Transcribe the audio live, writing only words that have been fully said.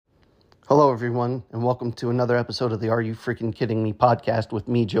Hello, everyone, and welcome to another episode of the Are You Freaking Kidding Me podcast with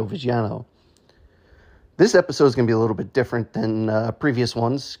me, Joe Vigiano. This episode is going to be a little bit different than previous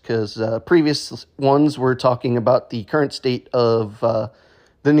ones because previous ones were talking about the current state of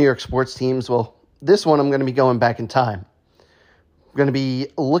the New York sports teams. Well, this one I'm going to be going back in time. I'm going to be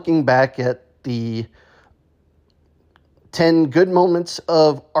looking back at the 10 good moments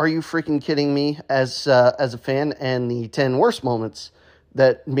of Are You Freaking Kidding Me as a fan, and the 10 worst moments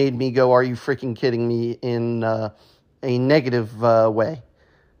that made me go, are you freaking kidding me, in a negative way.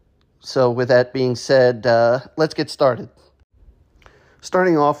 So with that being said, let's get started.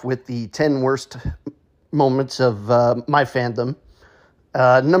 Starting off with the 10 worst moments of my fandom.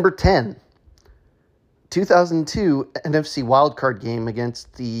 Number 10, 2002 NFC wildcard game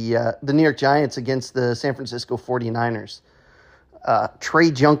against the New York Giants against the San Francisco 49ers.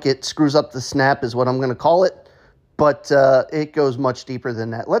 Trey Junkett screws up the snap is what I'm going to call it. But it goes much deeper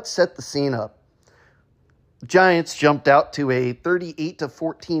than that. Let's set the scene up. Giants jumped out to a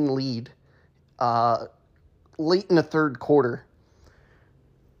 38-14 lead late in the third quarter.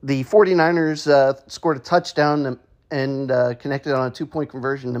 The 49ers scored a touchdown and connected on a two-point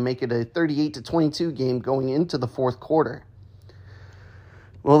conversion to make it a 38-22 game going into the fourth quarter.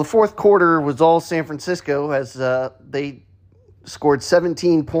 Well, the fourth quarter was all San Francisco as they scored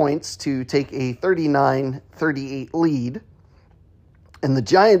 17 points to take a 39-38 lead. And the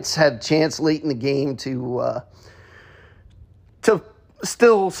Giants had a chance late in the game to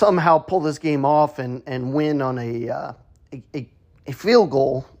still somehow pull this game off and win on a field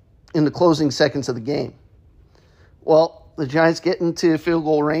goal in the closing seconds of the game. Well, the Giants get into field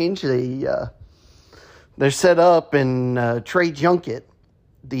goal range. They're set up, and Trey Junkett,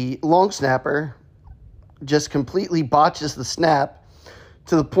 the long snapper, just completely botches the snap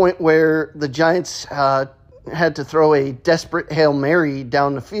to the point where the Giants had to throw a desperate Hail Mary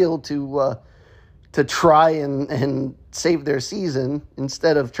down the field to try and save their season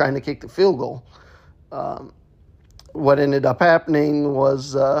instead of trying to kick the field goal. What ended up happening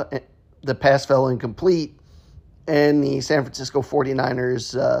was the pass fell incomplete, and the San Francisco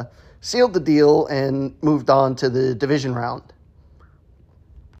 49ers sealed the deal and moved on to the division round.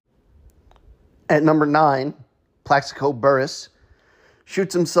 At number 9, Plaxico Burress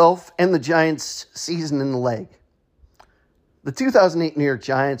shoots himself and the Giants' season in the leg. The 2008 New York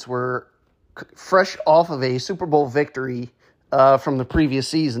Giants were fresh off of a Super Bowl victory from the previous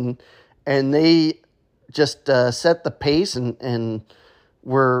season, and they just set the pace and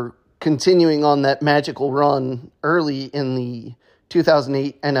were continuing on that magical run early in the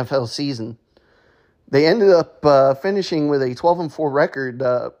 2008 NFL season. They ended up finishing with a 12-4 record,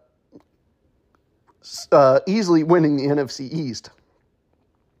 easily winning the NFC East.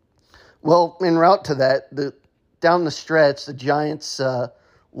 Well, en route to that, down the stretch, the Giants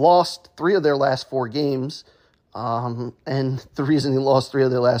lost 3 of their last 4 games. And the reason they lost 3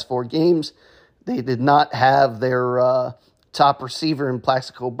 of their last 4 games, they did not have their top receiver in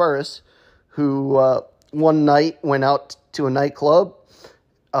Plaxico Burress, who one night went out to a nightclub,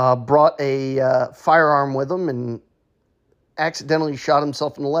 brought a firearm with him, and accidentally shot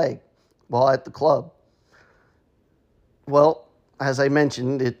himself in the leg while at the club. Well, as I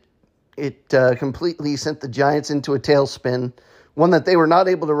mentioned, it completely sent the Giants into a tailspin, one that they were not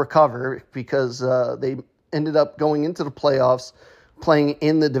able to recover because they ended up going into the playoffs playing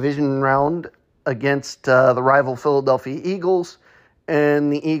in the division round against the rival Philadelphia Eagles,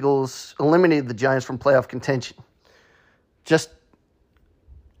 and the Eagles eliminated the Giants from playoff contention. Just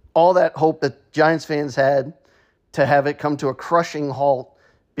all that hope that Giants fans had to have it come to a crushing halt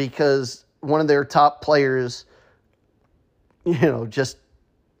because one of their top players, just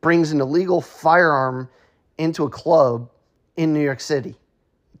brings an illegal firearm into a club in New York City.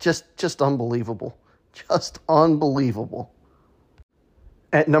 Just unbelievable. Just unbelievable.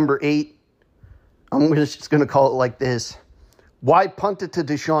 At number 8, I'm just going to call it like this. Why punt it to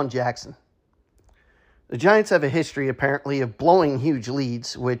Deshaun Jackson? The Giants have a history, apparently, of blowing huge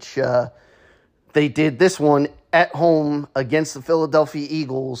leads, which they did this one at home against the Philadelphia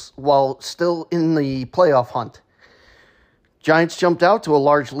Eagles while still in the playoff hunt. Giants jumped out to a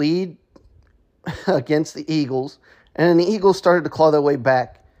large lead against the Eagles, and the Eagles started to claw their way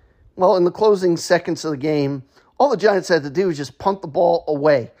back. Well, in the closing seconds of the game, all the Giants had to do was just punt the ball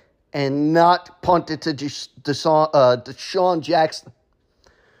away and not punt it to Deshaun Jackson.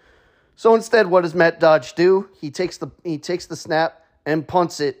 So instead, what does Matt Dodge do? He takes the snap and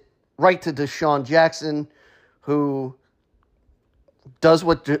punts it right to Deshaun Jackson, who does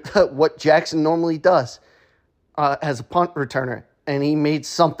what Jackson normally does as a punt returner, and he made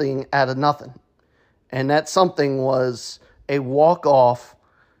something out of nothing. And that something was a walk-off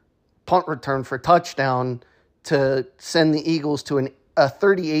punt return for touchdown to send the Eagles to a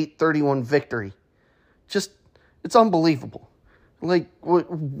 38-31 victory. Just, it's unbelievable. Like,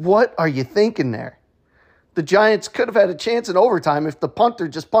 what are you thinking there? The Giants could have had a chance in overtime if the punter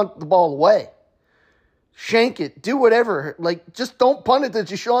just punted the ball away. Shank it. Do whatever. Like, just don't punt it to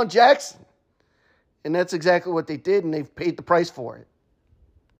Deshaun Jackson. And that's exactly what they did, and they've paid the price for it.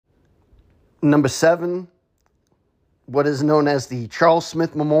 Number 7, what is known as the Charles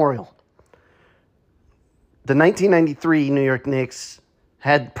Smith Memorial. The 1993 New York Knicks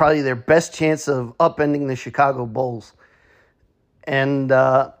had probably their best chance of upending the Chicago Bulls. And,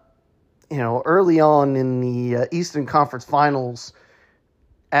 early on in the Eastern Conference Finals,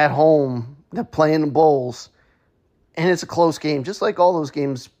 at home, they're playing the Bulls, and it's a close game, just like all those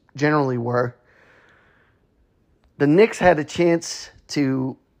games generally were. The Knicks had a chance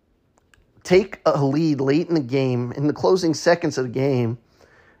to take a lead late in the game, in the closing seconds of the game,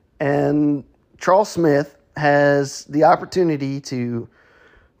 and Charles Smith has the opportunity to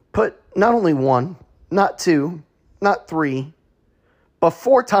put not only one, not two, not three, but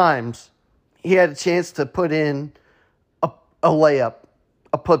 4 times he had a chance to put in a layup,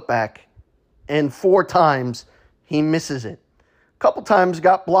 a putback, and 4 times he misses it. A couple times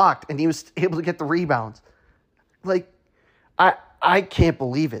got blocked, and he was able to get the rebounds. Like, I can't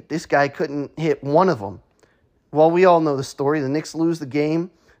believe it. This guy couldn't hit one of them. Well, we all know the story. The Knicks lose the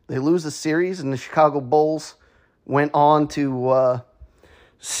game. They lose the series, and the Chicago Bulls went on to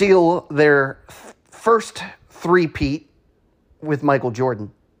seal their first three-peat with Michael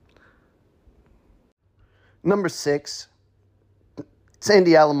Jordan. Number 6,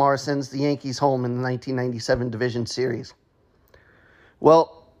 Sandy Alomar sends the Yankees home in the 1997 Division Series.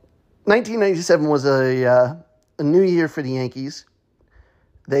 Well, 1997 was a new year for the Yankees.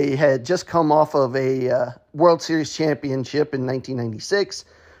 They had just come off of a World Series championship in 1996,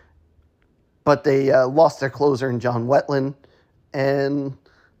 but they lost their closer in John Wetland and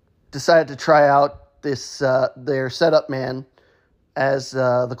decided to try out their setup man as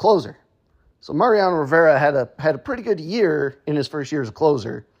the closer. So Mariano Rivera had a pretty good year in his first year as a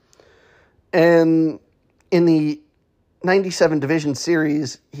closer. And in the 97 Division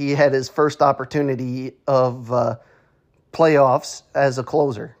Series, he had his first opportunity of playoffs as a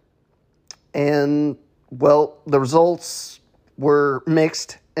closer. And, well, the results were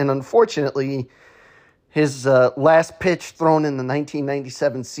mixed, and unfortunately, his last pitch thrown in the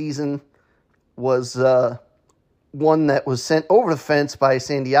 1997 season was one that was sent over the fence by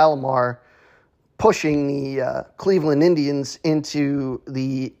Sandy Alomar, pushing the Cleveland Indians into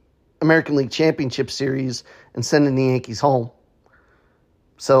the American League Championship Series and sending the Yankees home.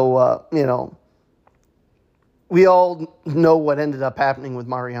 So, we all know what ended up happening with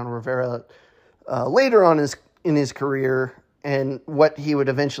Mariano Rivera later on in his career and what he would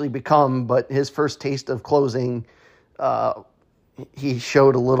eventually become. But his first taste of closing, he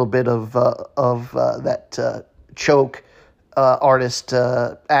showed a little bit of that choke artist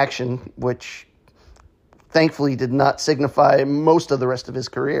action, which thankfully did not signify most of the rest of his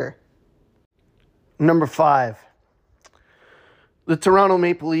career. Number 5, the Toronto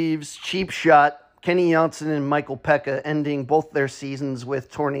Maple Leafs cheap shot Kenny Janssen and Michael Pekka, ending both their seasons with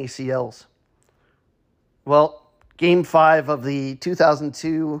torn ACLs. Well, Game 5 of the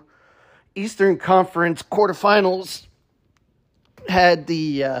 2002 Eastern Conference quarterfinals had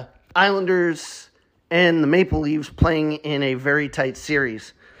the Islanders and the Maple Leafs playing in a very tight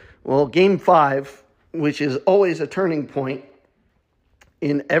series. Well, Game 5, which is always a turning point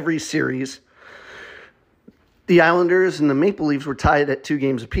in every series, the Islanders and the Maple Leafs were tied at 2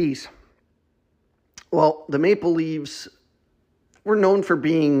 games apiece. Well, the Maple Leafs were known for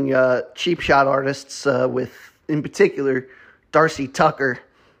being cheap shot artists with, in particular, Darcy Tucker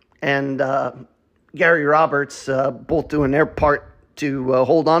and Gary Roberts both doing their part to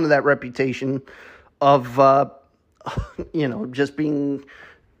hold on to that reputation of, just being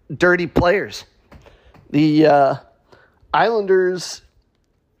dirty players. The Islanders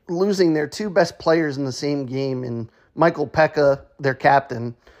losing their 2 best players in the same game in Michael Pekka, their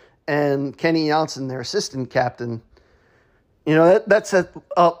captain, and Kenny Janssen, their assistant captain, that set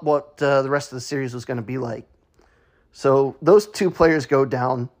up what the rest of the series was going to be like. So those 2 players go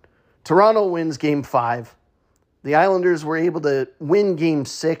down. Toronto wins Game 5. The Islanders were able to win Game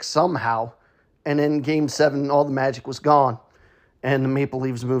 6 somehow, and in Game 7, all the magic was gone, and the Maple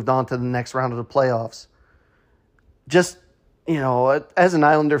Leafs moved on to the next round of the playoffs. Just, as an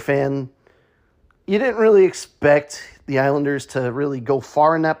Islander fan, you didn't really expect the Islanders to really go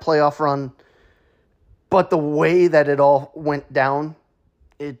far in that playoff run, but the way that it all went down,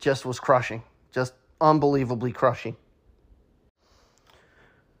 it just was crushing. Just unbelievably crushing.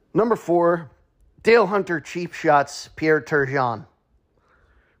 Number 4, Dale Hunter cheap shots Pierre Turgeon.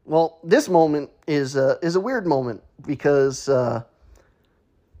 Well, this moment is a weird moment because the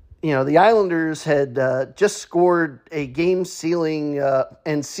Islanders had just scored a game-sealing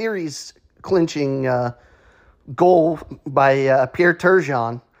and series-clinching goal by Pierre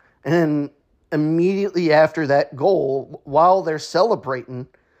Turgeon, and then immediately after that goal, while they're celebrating,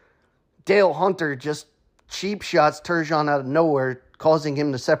 Dale Hunter just cheap shots Turgeon out of nowhere, causing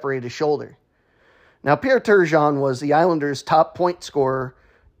him to separate his shoulder. Now, Pierre Turgeon was the Islanders' top point scorer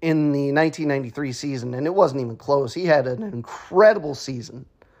in the 1993 season, and it wasn't even close. He had an incredible season.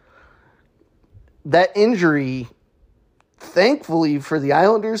 That injury, thankfully for the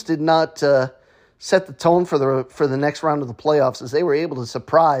Islanders, did not set the tone for the next round of the playoffs, as they were able to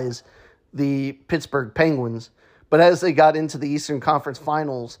surprise the Pittsburgh Penguins. But as they got into the Eastern Conference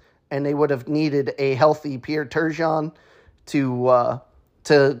Finals, and they would have needed a healthy Pierre Turgeon to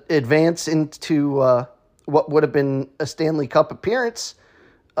advance into what would have been a Stanley Cup appearance,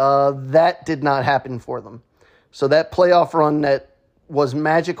 that did not happen for them. So that playoff run that was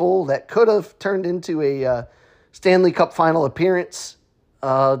magical, that could have turned into a Stanley Cup final appearance,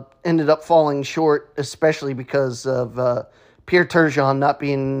 ended up falling short, especially because of Pierre Turgeon not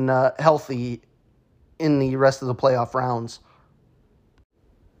being healthy in the rest of the playoff rounds.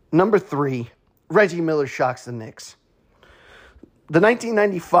 Number 3, Reggie Miller shocks the Knicks. The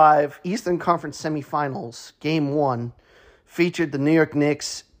 1995 Eastern Conference Semifinals, Game 1, featured the New York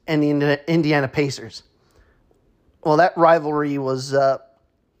Knicks and the Indiana Pacers. Well, that rivalry was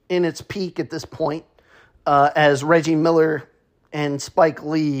in its peak at this point, as Reggie Miller and Spike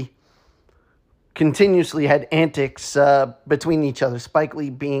Lee continuously had antics between each other. Spike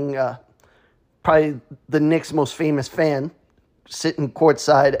Lee being probably the Knicks' most famous fan, sitting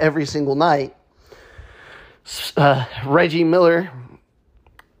courtside every single night. Reggie Miller,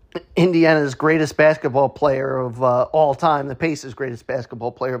 Indiana's greatest basketball player of all time, the Pacers' greatest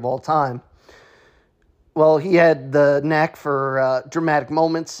basketball player of all time. Well, he had the knack for dramatic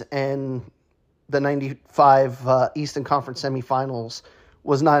moments, and the 95 Eastern Conference semifinals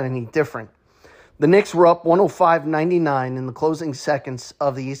was not any different. The Knicks were up 105-99 in the closing seconds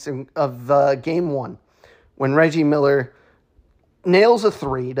of Game 1 when Reggie Miller nails a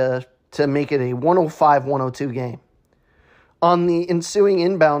three to make it a 105-102 game. On the ensuing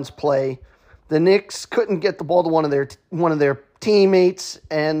inbounds play, the Knicks couldn't get the ball to one of their teammates,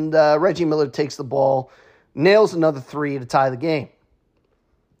 and Reggie Miller takes the ball, nails another three to tie the game.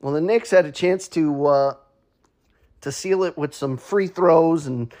 Well, the Knicks had a chance to seal it with some free throws,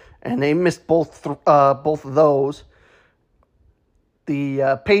 and they missed both of those.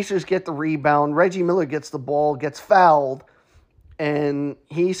 The Pacers get the rebound. Reggie Miller gets the ball, gets fouled, and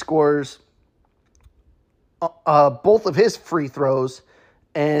he scores both of his free throws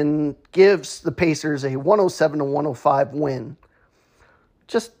and gives the Pacers a 107-105 win.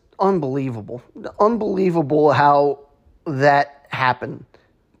 Just unbelievable. Unbelievable how that happened.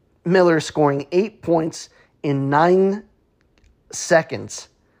 Miller scoring 8 points in 9 seconds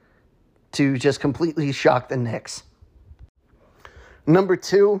to just completely shock the Knicks. Number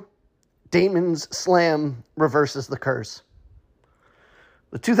 2, Damon's slam reverses the curse.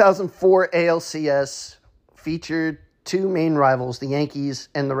 The 2004 ALCS featured two main rivals, the Yankees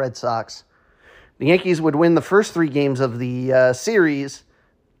and the Red Sox. The Yankees would win the first 3 games of the series,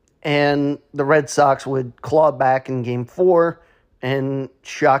 and the Red Sox would claw back in Game 4 and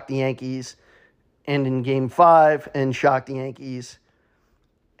shock the Yankees, and in Game 5 and shock the Yankees.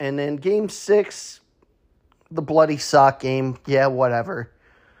 And then Game 6, the bloody sock game, yeah, whatever.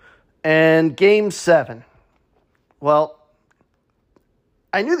 And Game 7, well,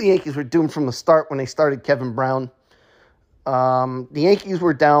 I knew the Yankees were doomed from the start when they started Kevin Brown. The Yankees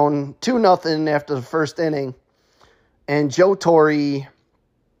were down 2-0 after the first inning, and Joe Torre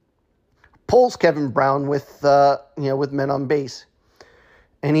pulls Kevin Brown with men on base,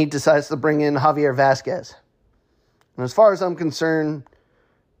 and he decides to bring in Javier Vasquez. And as far as I'm concerned,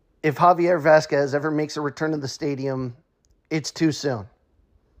 if Javier Vasquez ever makes a return to the stadium, it's too soon.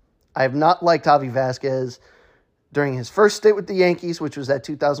 I have not liked Javi Vasquez during his first stint with the Yankees, which was that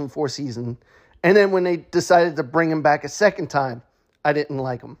 2004 season. And then when they decided to bring him back a second time, I didn't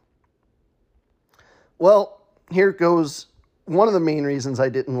like him. Well, here goes one of the main reasons I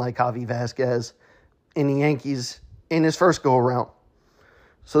didn't like Javi Vasquez in the Yankees in his first go-around.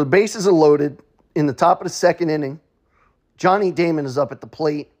 So the bases are loaded in the top of the second inning. Johnny Damon is up at the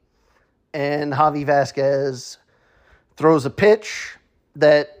plate, and Javi Vasquez throws a pitch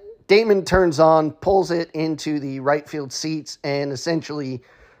that Damon turns on, pulls it into the right field seats, and essentially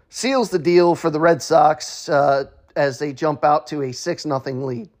seals the deal for the Red Sox as they jump out to a 6-0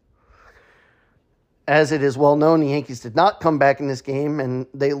 lead. As it is well known, the Yankees did not come back in this game, and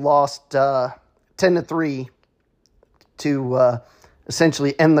they lost 10-3 to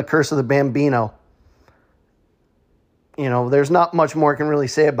essentially end the curse of the Bambino. There's not much more I can really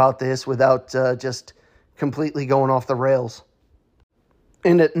say about this without just completely going off the rails.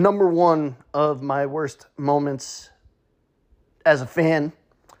 And at number one of my worst moments as a fan,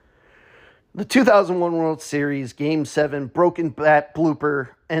 the 2001 World Series, Game 7, broken bat blooper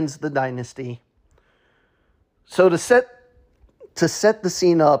ends the dynasty. So to set the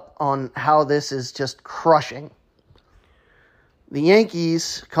scene up on how this is just crushing, the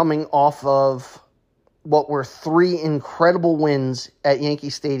Yankees, coming off of what were 3 incredible wins at Yankee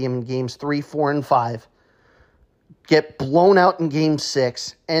Stadium in Games 3, 4, and 5, get blown out in Game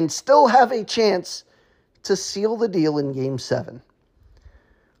 6, and still have a chance to seal the deal in Game 7.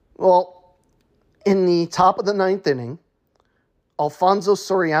 Well, in the top of the 9th inning, Alfonso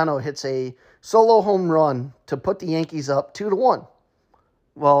Soriano hits a solo home run to put the Yankees up 2-1.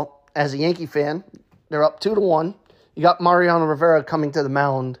 Well, as a Yankee fan, they're up 2-1. You got Mariano Rivera coming to the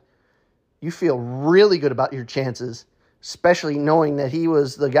mound. You feel really good about your chances, especially knowing that he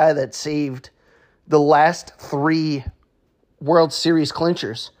was the guy that saved the last 3 World Series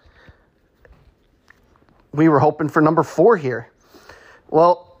clinchers. We were hoping for number 4 here.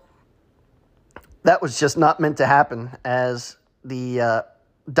 Well, that was just not meant to happen, as the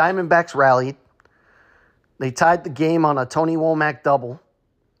Diamondbacks rallied. They tied the game on a Tony Womack double.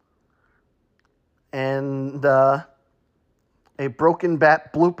 And a broken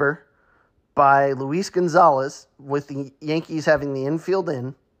bat blooper by Luis Gonzalez, with the Yankees having the infield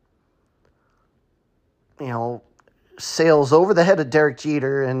in, sails over the head of Derek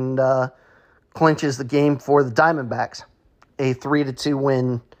Jeter and clinches the game for the Diamondbacks. A 3-2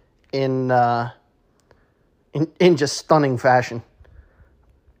 win in just stunning fashion.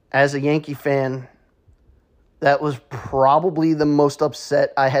 As a Yankee fan, that was probably the most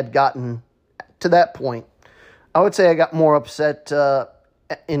upset I had gotten to that point. I would say I got more upset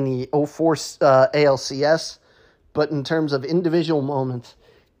in the 04 ALCS, but in terms of individual moments,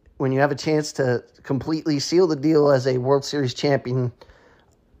 when you have a chance to completely seal the deal as a World Series champion,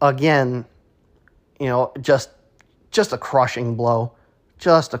 again, just a crushing blow.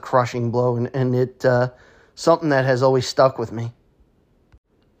 Just a crushing blow, and it something that has always stuck with me.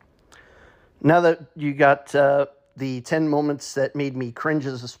 Now that you got the 10 moments that made me cringe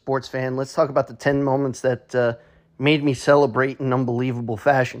as a sports fan, let's talk about the 10 moments that made me celebrate in unbelievable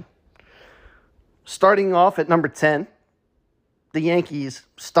fashion. Starting off at number 10, the Yankees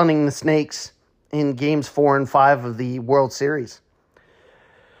stunning the Snakes in Games 4 and 5 of the World Series.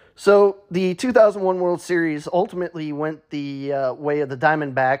 So the 2001 World Series ultimately went the way of the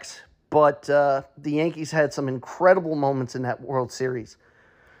Diamondbacks, but the Yankees had some incredible moments in that World Series.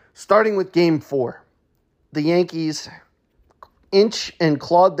 Starting with Game 4, the Yankees inch and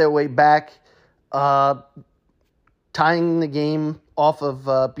clawed their way back, tying the game off of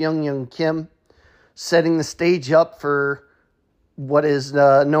Byung-Hyun Kim, setting the stage up for what is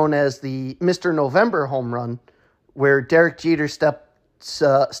known as the Mr. November home run, where Derek Jeter steps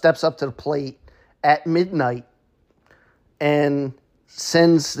up to the plate at midnight and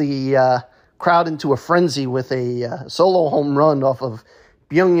sends the crowd into a frenzy with a solo home run off of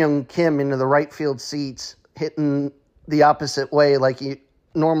Byung-Hyun Kim into the right field seats, hitting the opposite way like he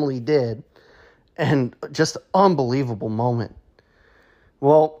normally did. And just unbelievable moment.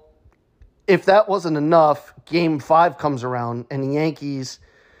 Well, if that wasn't enough, Game 5 comes around and the Yankees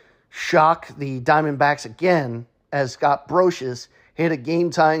shock the Diamondbacks again as Scott Brosius hit a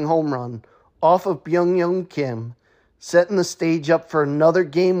game-tying home run off of Byung-Hyun Kim, setting the stage up for another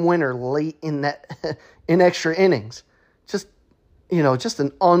game winner late in extra innings. Just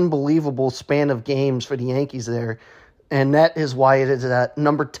an unbelievable span of games for the Yankees there, and that is why it is at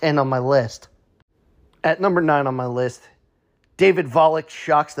number 10 on my list. At number 9 on my list, David Volek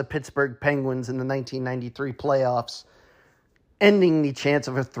shocks the Pittsburgh Penguins in the 1993 playoffs, ending the chance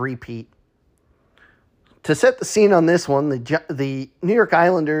of a three-peat. To set the scene on this one, the New York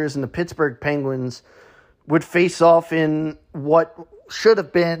Islanders and the Pittsburgh Penguins would face off in what should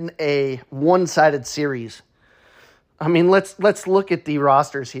have been a one-sided series. I mean, let's look at the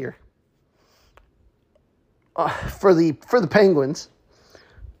rosters here. For the Penguins,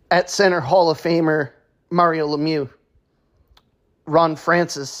 at center, Hall of Famer Mario Lemieux. Ron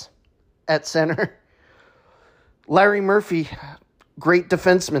Francis at center. Larry Murphy, great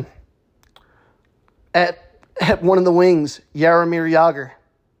defenseman. At one of the wings, Jaromir Jagr.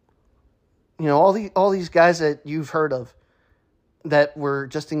 All these guys that you've heard of that were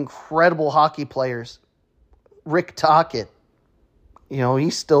just incredible hockey players. Rick Tocchet,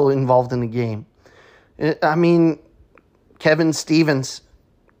 he's still involved in the game. I mean, Kevin Stevens.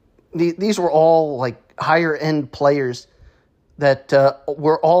 These were all like higher end players that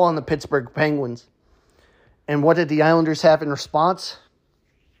were all on the Pittsburgh Penguins. And what did the Islanders have in response?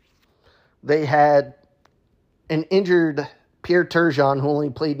 They had an injured Pierre Turgeon, who only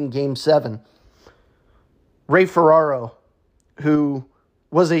played in Game 7. Ray Ferraro, who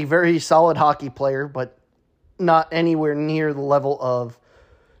was a very solid hockey player, but not anywhere near the level of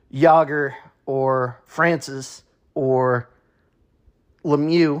Yager or Francis or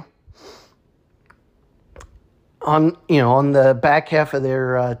Lemieux. On the back half of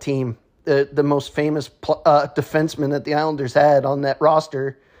their team, the most famous defenseman that the Islanders had on that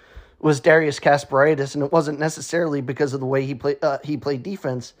roster was Darius Kasparaitis, and it wasn't necessarily because of the way he played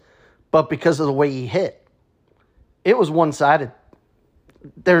defense, but because of the way he hit. It was one-sided.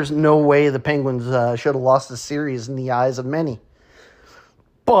 There's no way the Penguins should have lost the series in the eyes of many.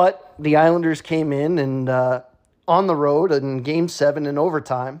 But the Islanders came in and on the road in Game 7 in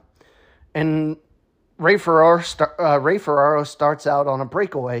overtime, and Ray Ferraro starts out on a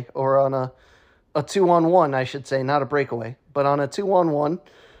breakaway, or on a 2-on-1, I should say, not a breakaway, but on a 2-on-1.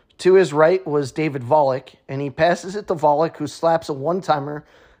 To his right was David Volek, and he passes it to Volek, who slaps a one-timer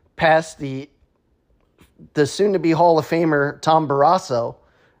past the soon-to-be Hall of Famer Tom Barrasso,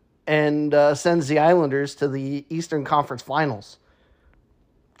 and sends the Islanders to the Eastern Conference Finals.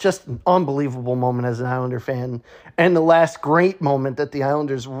 Just an unbelievable moment as an Islander fan, and the last great moment that the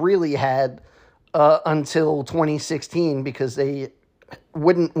Islanders really had until 2016, because they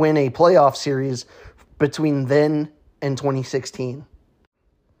wouldn't win a playoff series between then and 2016.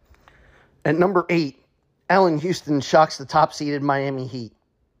 At number 8, Allan Houston shocks the top-seeded Miami Heat.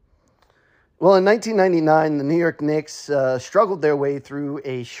 Well, in 1999, the New York Knicks struggled their way through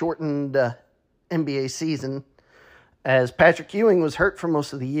a shortened NBA season as Patrick Ewing was hurt for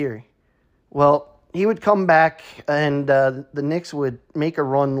most of the year. Well, he would come back, and the Knicks would make a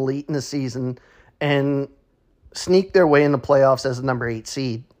run late in the season and sneak their way in the playoffs as the number 8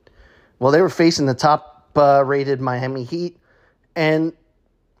 seed. Well, they were facing the top-rated Miami Heat, and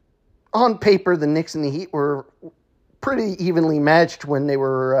on paper, the Knicks and the Heat were pretty evenly matched when they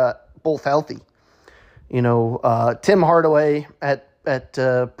were both healthy. Tim Hardaway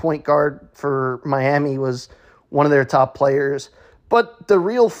at point guard for Miami was one of their top players, but the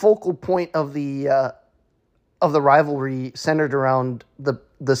real focal point of the rivalry centered around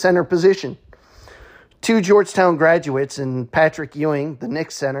the center position. 2 Georgetown graduates in Patrick Ewing, the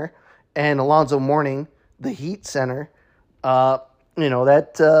Knicks center, and Alonzo Mourning, the Heat center.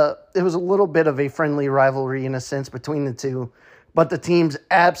 It was a little bit of a friendly rivalry in a sense between the two, but the teams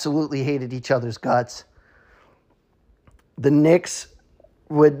absolutely hated each other's guts. The Knicks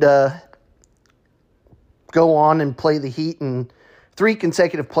would go on and play the Heat in 3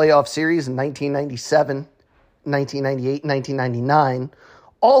 consecutive playoff series in 1997, 1998, 1999,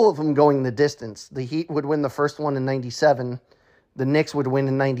 all of them going the distance. The Heat would win the first one in 97, the Knicks would win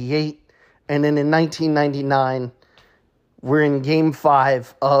in 98, and then in 1999, we're in Game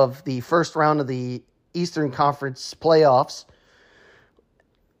 5 of the first round of the Eastern Conference playoffs.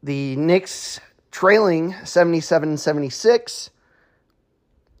 The Knicks trailing 77-76.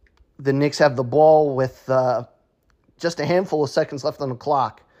 The Knicks have the ball with just a handful of seconds left on the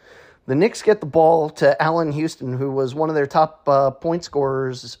clock. The Knicks get the ball to Allan Houston, who was one of their top point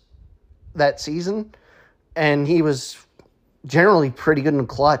scorers that season, and he was generally pretty good in the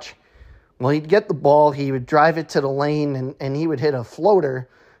clutch. Well, he'd get the ball, he would drive it to the lane, and he would hit a floater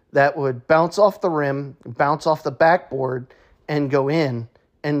that would bounce off the rim, bounce off the backboard, and go in,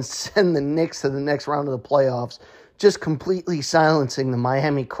 and send the Knicks to the next round of the playoffs, just completely silencing the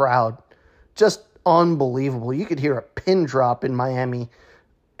Miami crowd. Just unbelievable. You could hear a pin drop in Miami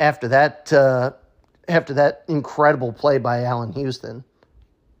after that incredible play by Allan Houston.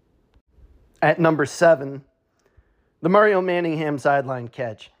 At number 7, the Mario Manningham sideline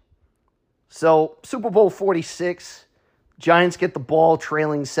catch. So, Super Bowl 46, Giants get the ball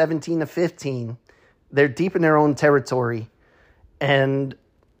trailing 17-15. They're deep in their own territory. And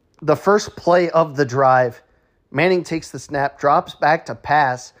the first play of the drive, Manning takes the snap, drops back to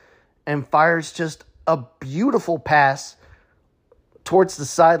pass, and fires just a beautiful pass towards the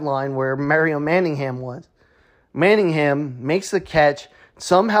sideline where Mario Manningham was. Manningham makes the catch,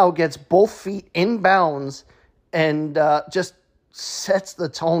 somehow gets both feet in bounds, and just sets the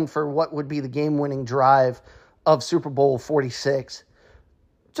tone for what would be the game-winning drive of Super Bowl 46.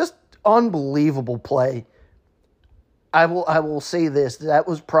 Just unbelievable play. I will say this, that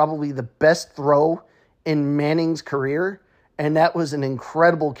was probably the best throw in Manning's career, and that was an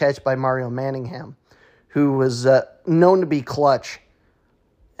incredible catch by Mario Manningham, who was known to be clutch,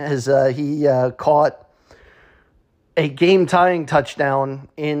 as he caught a game-tying touchdown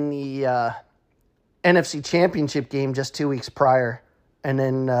in the NFC Championship game just 2 weeks prior. And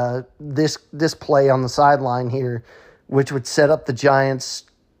then this play on the sideline here, which would set up the Giants'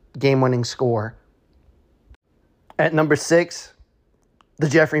 game-winning score. At number 6, the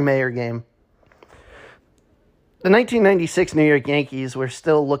Jeffrey Mayer game. The 1996 New York Yankees were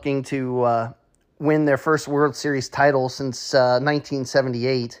still looking to win their first World Series title since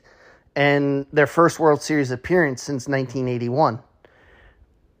 1978 and their first World Series appearance since 1981.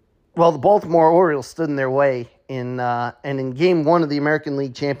 Well, the Baltimore Orioles stood in their way and in Game 1 of the American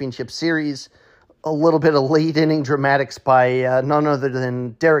League Championship Series, a little bit of late-inning dramatics by none other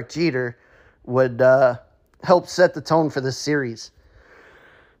than Derek Jeter would help set the tone for this series.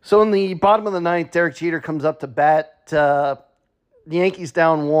 So in the bottom of the ninth, Derek Jeter comes up to bat. The Yankees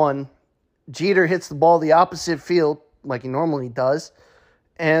down 1. Jeter hits the ball the opposite field, like he normally does.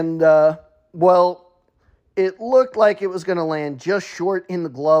 And, it looked like it was going to land just short in the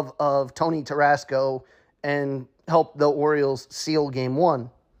glove of Tony Tarasco and help the Orioles seal Game 1.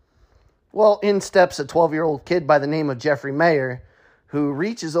 Well, in steps a 12-year-old kid by the name of Jeffrey Mayer, who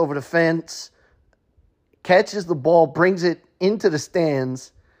reaches over the fence, catches the ball, brings it into the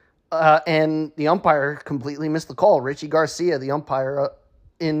stands, and the umpire completely missed the call. Richie Garcia, the umpire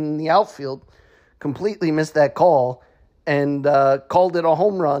in the outfield, completely missed that call and called it a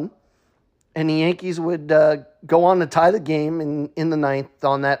home run. And the Yankees would go on to tie the game in the ninth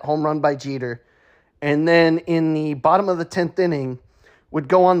on that home run by Jeter. And then in the bottom of the 10th inning, would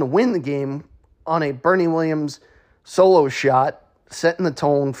go on to win the game on a Bernie Williams solo shot, setting the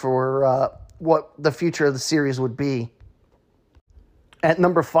tone for what the future of the series would be. At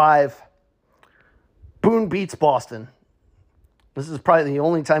number 5, Boone beats Boston. This is probably the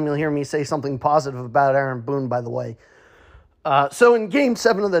only time you'll hear me say something positive about Aaron Boone, by the way. So in Game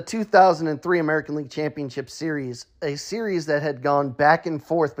 7 of the 2003 American League Championship Series, a series that had gone back and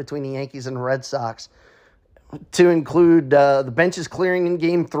forth between the Yankees and the Red Sox, to include the benches clearing in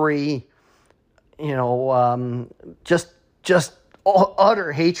Game 3, just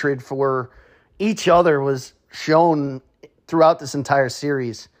utter hatred for each other was shown throughout this entire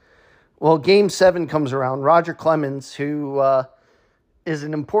series. Well, Game 7 comes around. Roger Clemens, who is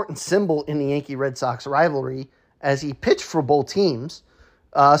an important symbol in the Yankee-Red Sox rivalry, as he pitched for both teams,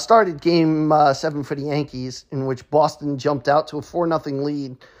 started Game 7 for the Yankees, in which Boston jumped out to a 4-0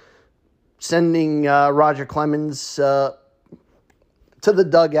 lead, sending Roger Clemens to the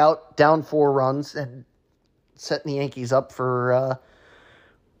dugout, down 4 runs, and setting the Yankees up for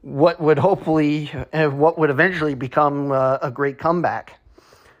what would eventually become a great comeback.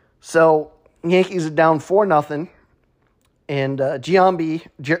 So, Yankees are down 4-0, and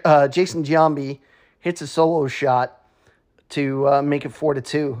Jason Giambi hits a solo shot to make it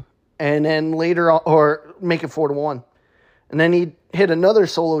 4-2, and then later on, or make it 4-1, and then he hit another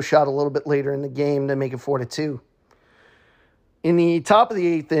solo shot a little bit later in the game to make it 4-2. In the top of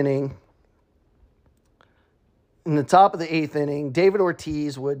the 8th inning, David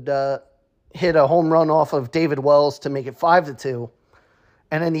Ortiz would hit a home run off of David Wells to make it 5-2,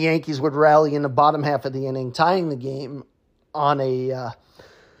 and then the Yankees would rally in the bottom half of the inning, tying the game on a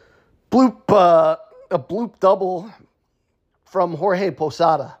bloop double from Jorge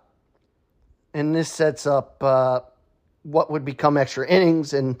Posada. And this sets up what would become extra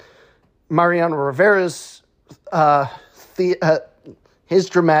innings, and Mariano Rivera's his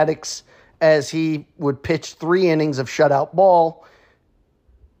dramatics as he would pitch 3 innings of shutout ball,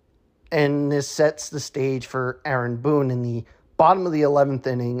 and this sets the stage for Aaron Boone in the bottom of the 11th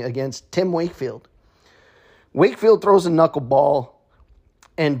inning against Tim Wakefield. Wakefield throws a knuckleball,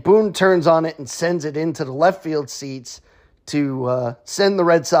 and Boone turns on it and sends it into the left field seats to send the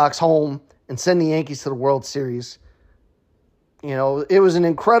Red Sox home and send the Yankees to the World Series. It was an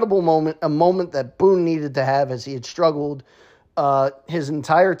incredible moment, a moment that Boone needed to have as he had struggled his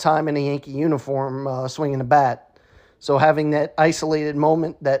entire time in a Yankee uniform swinging a bat. So having that isolated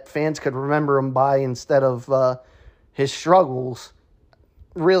moment that fans could remember him by instead of his struggles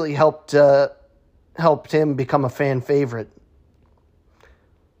really helped him become a fan favorite.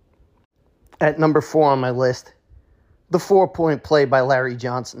 At number 4 on my list, the 4-point play by Larry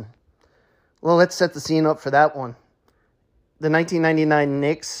Johnson. Well, let's set the scene up for that one. The 1999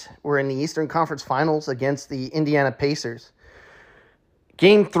 Knicks were in the Eastern Conference Finals against the Indiana Pacers.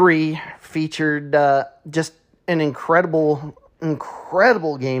 Game 3 featured just an incredible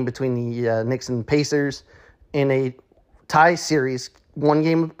game between the Knicks and Pacers in a tie series, 1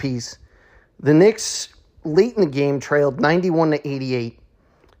 game apiece. The Knicks, late in the game, trailed 91-88.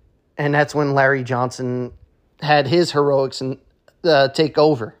 And that's when Larry Johnson had his heroics and take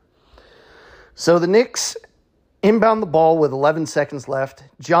over. So the Knicks Inbound the ball with 11 seconds left.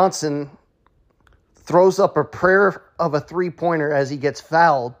 Johnson throws up a prayer of a three-pointer as he gets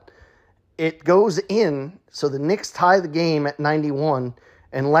fouled. It goes in, so the Knicks tie the game at 91,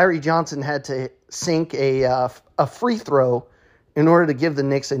 and Larry Johnson had to sink a free throw in order to give the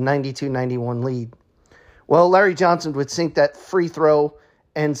Knicks a 92-91 lead. Well, Larry Johnson would sink that free throw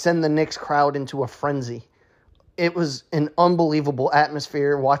and send the Knicks crowd into a frenzy. It was an unbelievable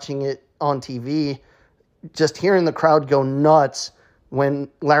atmosphere watching it on TV. Just hearing the crowd go nuts when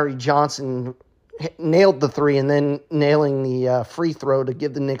Larry Johnson nailed the three and then nailing the free throw to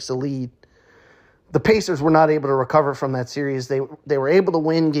give the Knicks a lead. The Pacers were not able to recover from that series. They were able to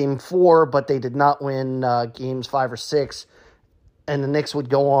win Game 4, but they did not win Games 5 or 6. And the Knicks would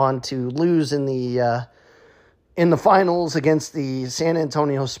go on to lose in the finals against the San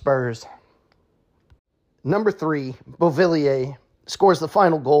Antonio Spurs. Number 3, Beauvillier scores the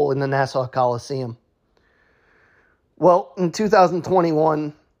final goal in the Nassau Coliseum. Well, in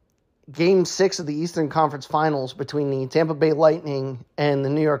 2021, Game 6 of the Eastern Conference Finals between the Tampa Bay Lightning and the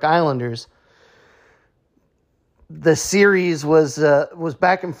New York Islanders, the series was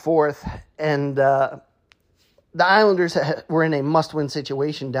back and forth, and the Islanders were in a must-win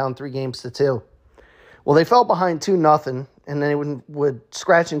situation, down 3-2. Well, they fell behind 2-0, and they would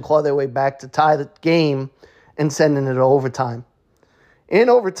scratch and claw their way back to tie the game and send it to overtime. In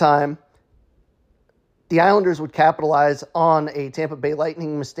overtime, the Islanders would capitalize on a Tampa Bay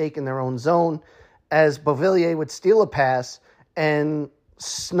Lightning mistake in their own zone as Beauvillier would steal a pass and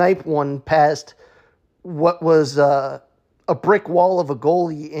snipe one past what was a brick wall of a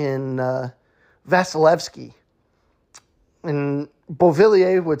goalie in Vasilevsky. And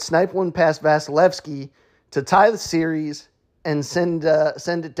Beauvillier would snipe one past Vasilevsky to tie the series and send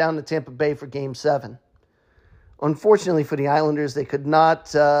it down to Tampa Bay for Game 7. Unfortunately for the Islanders, they could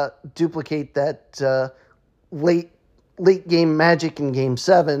not duplicate that late game magic in Game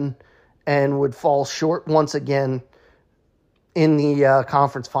 7 and would fall short once again in the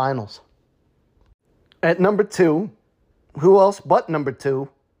conference finals. At number 2, who else but number 2?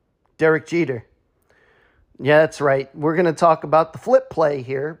 Derek Jeter. Yeah, that's right. We're going to talk about the flip play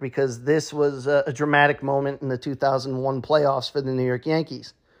here because this was a dramatic moment in the 2001 playoffs for the New York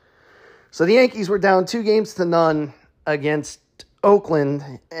Yankees. So the Yankees were down 2-0 against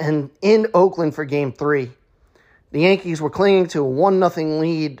Oakland, and in Oakland for Game 3. The Yankees were clinging to a 1-0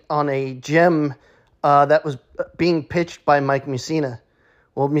 lead on a gem that was being pitched by Mike Mussina.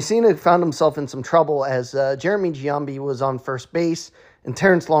 Well, Mussina found himself in some trouble as Jeremy Giambi was on first base and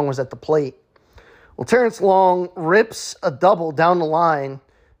Terrence Long was at the plate. Well, Terrence Long rips a double down the line,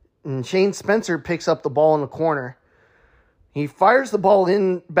 and Shane Spencer picks up the ball in the corner. He fires the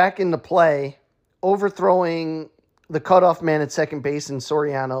ball back into play, overthrowing the cutoff man at second base in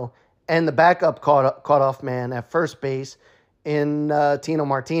Soriano and the backup cutoff man at first base in Tino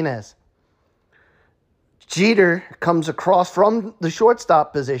Martinez. Jeter comes across from the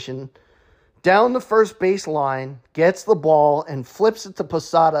shortstop position, down the first base line, gets the ball, and flips it to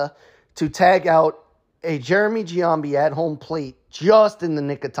Posada to tag out a Jeremy Giambi at home plate just in the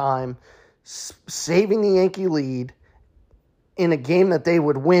nick of time, saving the Yankee lead in a game that they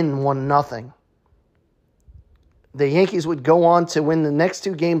would win 1-0. The Yankees would go on to win the next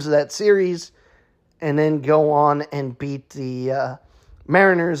 2 games of that series and then go on and beat the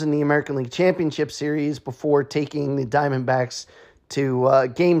Mariners in the American League Championship Series before taking the Diamondbacks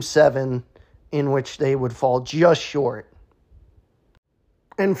to Game 7, in which they would fall just short.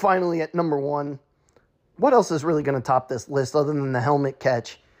 And finally, at number 1, what else is really going to top this list other than the helmet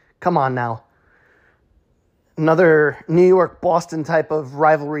catch? Come on now. Another New York-Boston type of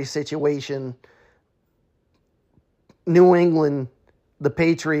rivalry situation. New England, the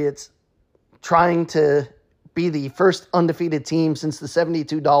Patriots, trying to be the first undefeated team since the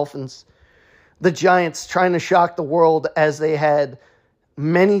 72 Dolphins. The Giants trying to shock the world as they had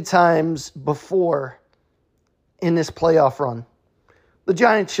many times before in this playoff run. The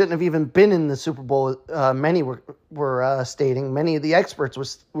Giants shouldn't have even been in the Super Bowl, many were stating. Many of the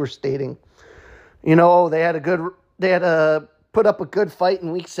experts were stating. You know, they had to put up a good fight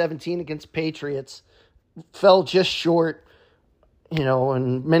in Week 17 against Patriots. Fell just short, you know,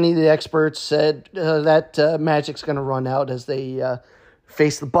 and many of the experts said that Magic's going to run out as they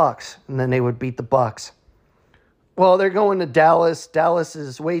face the Bucs, and then they would beat the Bucs. Well, they're going to Dallas. Dallas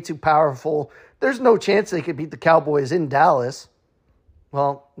is way too powerful. There's no chance they could beat the Cowboys in Dallas.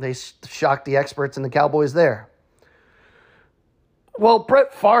 Well, they shocked the experts and the Cowboys there. Well,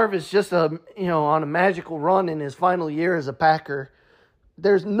 Brett Favre is just on a magical run in his final year as a Packer.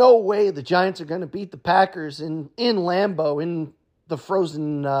 There's no way the Giants are going to beat the Packers in Lambeau, in the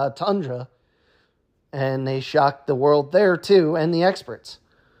frozen tundra. and they shocked the world there too, and the experts.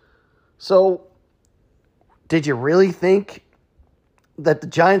 So, did you really think that the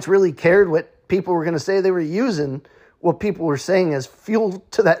Giants really cared what people were going to say? They were using what people were saying as fuel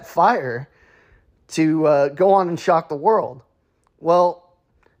to that fire to go on and shock the world. Well,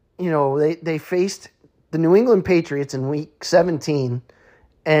 they faced the New England Patriots in Week 17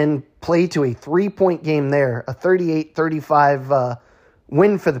 and played to a 3-point game there, a 38-35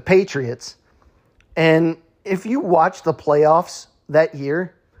 win for the Patriots. And if you watch the playoffs that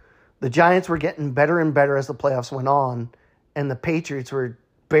year, the Giants were getting better and better as the playoffs went on, and the Patriots were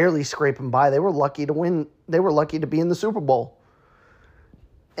barely scraping by. They were lucky to win. They were lucky to be in the Super Bowl.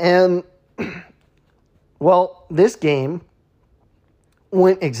 And, well, this game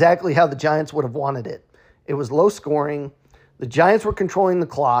went exactly how the Giants would have wanted it. It was low scoring. The Giants were controlling the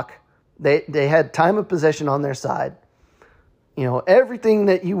clock. They had time of possession on their side. Everything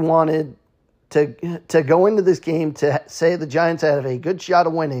that you wanted to go into this game to say the Giants had a good shot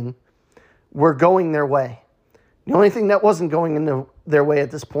of winning were going their way. The only thing that wasn't going in their way at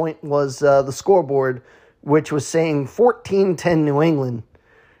this point was the scoreboard, which was saying 14-10 New England,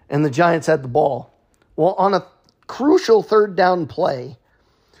 and the Giants had the ball. Well, on a crucial third down play,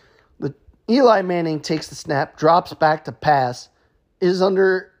 Eli Manning takes the snap, drops back to pass, is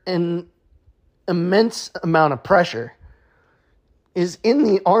under an immense amount of pressure, is in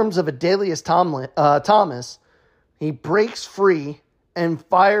the arms of Adalius Thomas. He breaks free and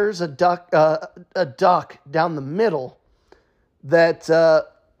fires a duck down the middle that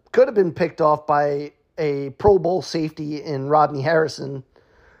could have been picked off by a Pro Bowl safety in Rodney Harrison,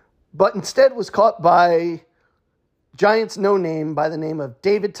 but instead was caught by Giants no-name by the name of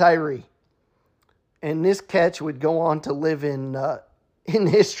David Tyree. And this catch would go on to live in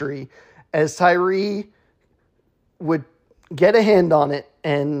history, as Tyree would get a hand on it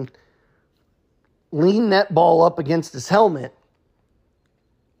and lean that ball up against his helmet,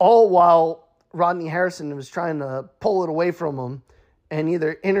 all while Rodney Harrison was trying to pull it away from him and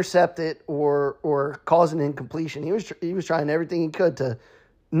either intercept it or cause an incompletion. He was trying everything he could to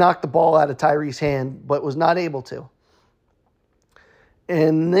knock the ball out of Tyree's hand, but was not able to.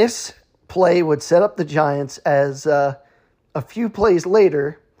 And this play would set up the Giants as a few plays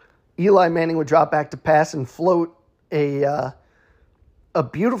later, Eli Manning would drop back to pass and float a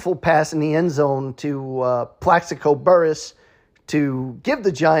beautiful pass in the end zone to Plaxico Burress to give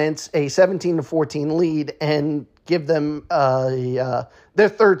the Giants a 17-14 lead and give them their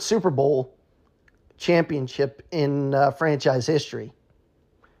third Super Bowl championship in franchise history.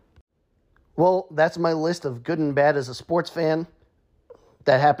 Well, that's my list of good and bad as a sports fan.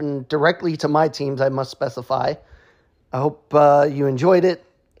 That happened directly to my teams, I must specify. I hope you enjoyed it.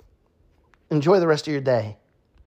 Enjoy the rest of your day.